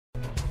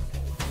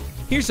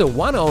Here's a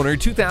one-owner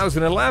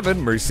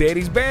 2011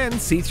 Mercedes-Benz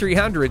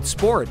C300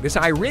 Sport. This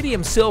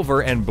iridium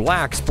silver and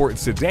black sport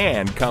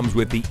sedan comes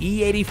with the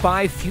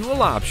E85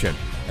 fuel option,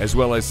 as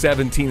well as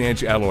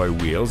 17-inch alloy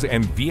wheels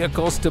and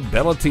vehicle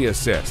stability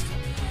assist.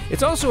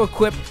 It's also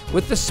equipped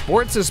with the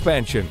sport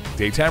suspension,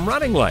 daytime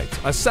running lights,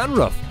 a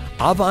sunroof,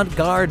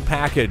 avant-garde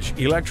package,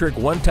 electric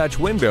one-touch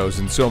windows,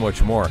 and so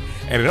much more.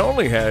 And it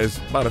only has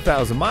about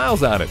 1,000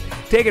 miles on it.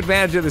 Take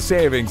advantage of the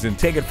savings and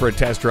take it for a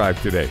test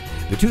drive today.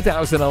 The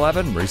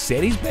 2011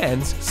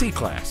 Mercedes-Benz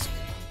C-Class.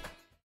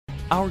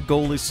 Our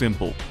goal is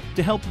simple: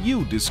 to help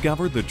you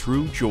discover the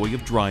true joy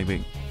of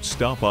driving.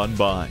 Stop on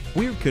by.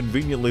 We're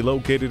conveniently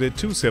located at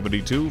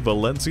 272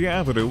 Valencia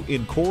Avenue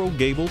in Coral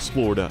Gables,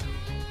 Florida.